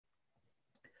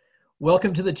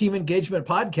Welcome to the Team Engagement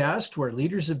Podcast, where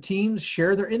leaders of teams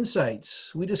share their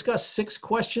insights. We discuss 6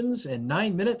 questions in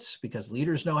 9 minutes because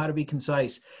leaders know how to be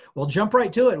concise. We'll jump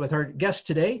right to it with our guest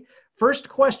today. First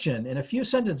question, in a few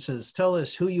sentences, tell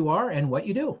us who you are and what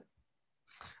you do.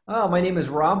 My name is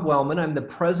Rob Wellman. I'm the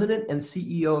president and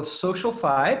CEO of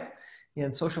Social5.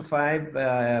 And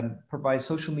Social5 provides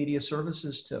social media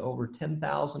services to over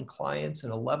 10,000 clients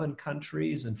in 11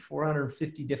 countries and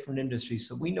 450 different industries.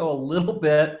 So we know a little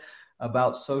bit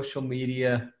about social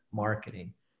media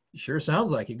marketing. Sure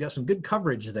sounds like you've got some good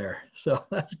coverage there. So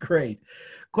that's great.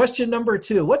 Question number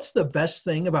 2, what's the best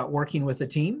thing about working with a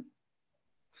team?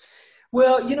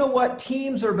 Well, you know what?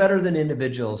 Teams are better than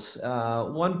individuals.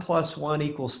 1 +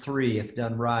 1 = 3 if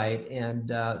done right.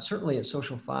 And certainly at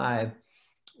Social5,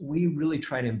 we really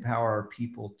try to empower our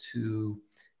people to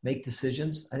make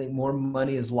decisions. I think more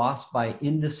money is lost by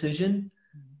indecision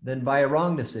than by a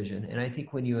wrong decision. And I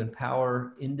think when you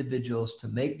empower individuals to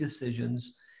make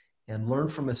decisions and learn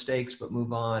from mistakes but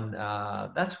move on,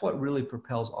 that's what really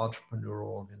propels entrepreneurial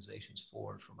organizations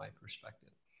forward from my perspective.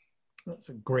 That's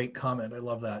a great comment. I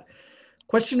love that.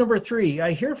 Question number 3,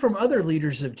 I hear from other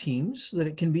leaders of teams that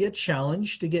it can be a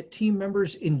challenge to get team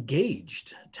members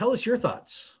engaged. Tell us your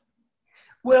thoughts.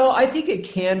 Well, I think it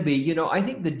can be. I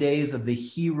think the days of the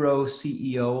hero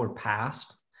CEO are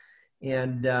past.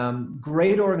 And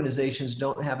great organizations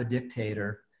don't have a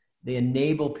dictator. They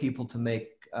enable people to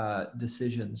make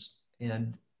decisions.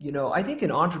 And, I think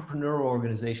in entrepreneurial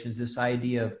organizations, this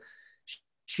idea of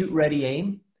shoot, ready,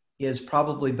 aim is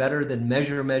probably better than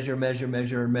measure,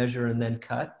 and then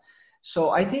cut. So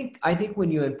I think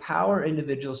when you empower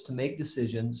individuals to make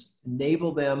decisions,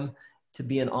 enable them to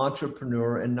be an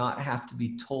entrepreneur and not have to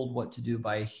be told what to do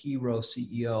by a hero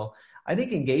CEO, I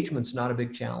think engagement's not a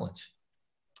big challenge.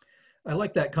 I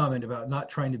like that comment about not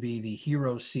trying to be the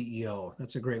hero CEO.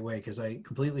 That's a great way, because I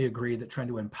completely agree that trying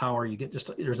to empower,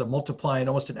 there's a multiplying,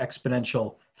 almost an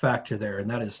exponential factor there. And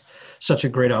that is such a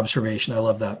great observation. I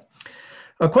love that.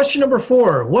 Question number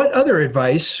 4, what other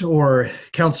advice or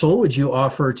counsel would you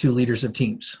offer to leaders of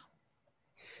teams?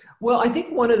 Well, I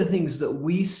think one of the things that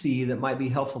we see that might be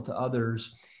helpful to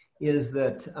others is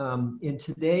that in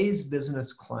today's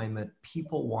business climate,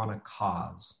 people want a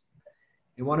cause.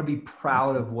 They want to be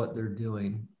proud of what they're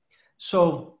doing.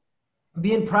 So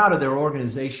being proud of their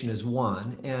organization is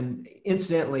one. And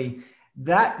incidentally,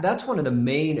 that's one of the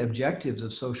main objectives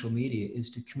of social media, is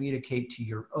to communicate to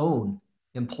your own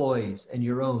employees and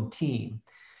your own team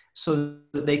so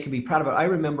that they can be proud of it. I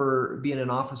remember being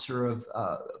an officer of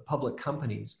public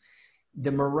companies.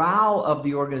 The morale of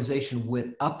the organization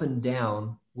went up and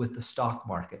down with the stock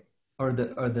market or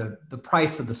the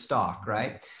price of the stock,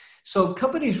 right? So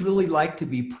companies really like to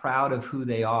be proud of who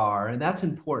they are, and that's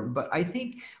important. But I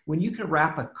think when you can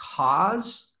wrap a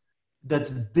cause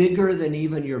that's bigger than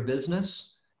even your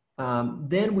business,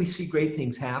 then we see great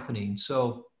things happening.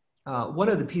 So one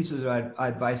of the pieces of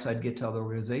advice I'd get to other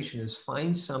organizations is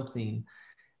find something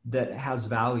that has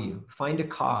value. Find a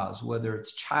cause, whether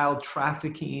it's child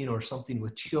trafficking or something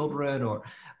with children or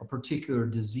a particular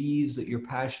disease that you're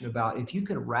passionate about. If you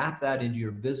can wrap that into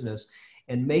your business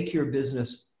and make your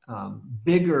business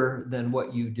bigger than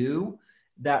what you do,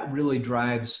 that really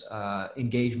drives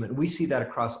engagement. We see that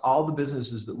across all the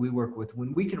businesses that we work with.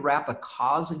 When we can wrap a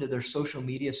cause into their social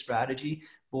media strategy,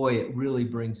 boy, it really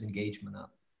brings engagement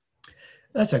up.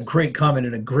 That's a great comment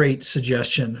and a great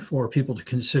suggestion for people to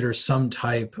consider some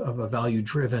type of a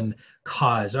value-driven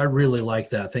cause. I really like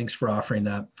that. Thanks for offering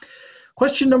that.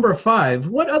 Question number 5,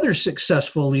 what other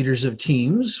successful leaders of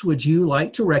teams would you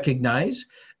like to recognize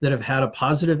that have had a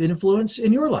positive influence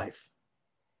in your life?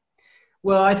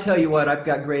 Well, I tell you what, I've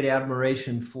got great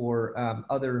admiration for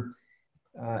other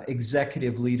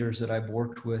executive leaders that I've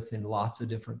worked with in lots of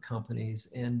different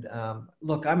companies. And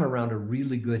look, I'm around a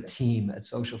really good team at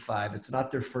Social5. It's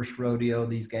not their first rodeo.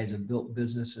 These guys have built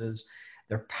businesses.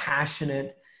 They're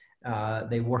passionate.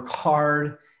 They work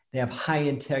hard. They have high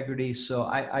integrity. So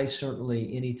I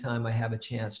certainly, anytime I have a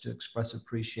chance to express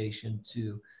appreciation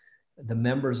to the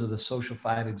members of the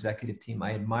Social5 executive team,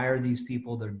 I admire these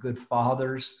people. They're good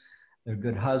fathers. They're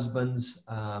good husbands.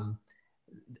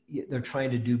 They're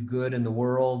trying to do good in the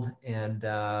world. And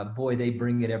boy, they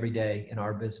bring it every day in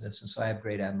our business. And so I have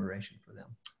great admiration for them.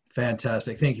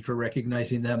 Fantastic. Thank you for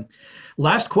recognizing them.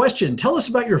 Last question. Tell us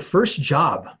about your first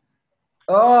job.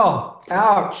 Oh,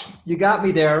 ouch. You got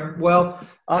me there. Well,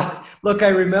 look, I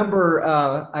remember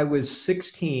I was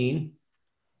 15,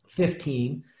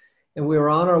 and we were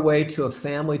on our way to a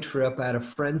family trip. I had a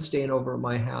friend staying over at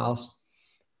my house,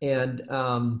 and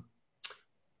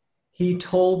he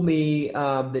told me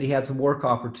that he had some work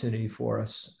opportunity for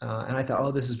us. And I thought,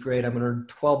 oh, this is great. I'm going to earn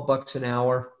 $12 an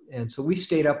hour. And so we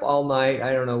stayed up all night.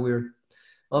 I don't know. We were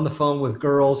on the phone with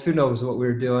girls. Who knows what we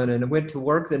were doing? And I went to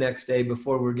work the next day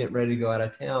before we were getting ready to go out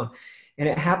of town. And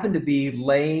it happened to be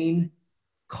laying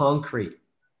concrete.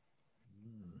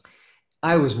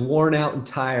 I was worn out and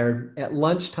tired. At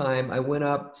lunchtime, I went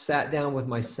up, sat down with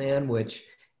my sandwich,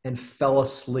 and fell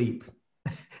asleep.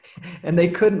 And they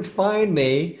couldn't find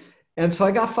me. And so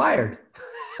I got fired.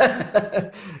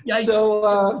 So,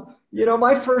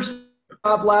 my first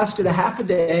job lasted a half a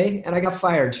day and I got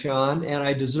fired, Sean, and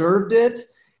I deserved it,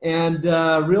 and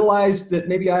realized that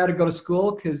maybe I ought to go to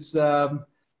school because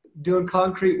doing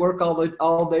concrete work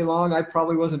all day long, I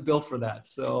probably wasn't built for that.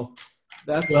 So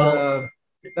that's a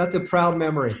proud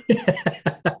memory.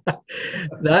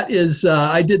 That is,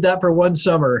 I did that for one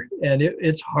summer, and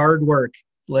it's hard work.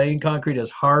 Laying concrete is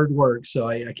hard work, so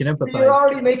I can empathize. You're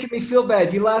already making me feel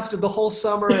bad. You lasted the whole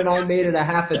summer, and I made it a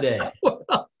half a day.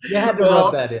 You had to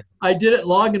rub that in. I did it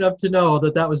long enough to know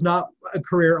that was not a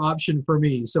career option for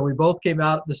me. So we both came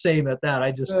out the same at that.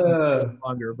 I just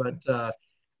longer, but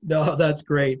no, that's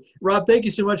great. Rob, thank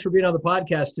you so much for being on the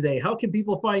podcast today. How can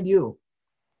people find you?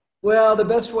 Well, the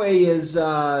best way is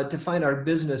to find our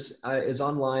business is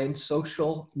online,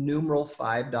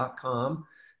 socialnumeral5.com.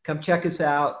 Come check us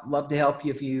out. Love to help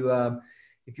you if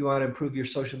you want to improve your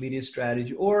social media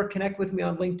strategy, or connect with me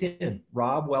on LinkedIn.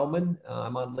 Rob Wellman.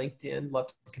 I'm on LinkedIn. Love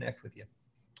to connect with you.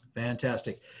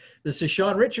 Fantastic. This is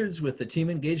Sean Richards with the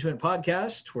Team Engagement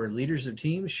Podcast, where leaders of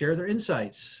teams share their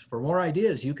insights. For more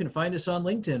ideas, you can find us on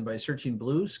LinkedIn by searching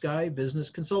Blue Sky Business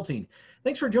Consulting.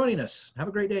 Thanks for joining us. Have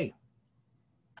a great day.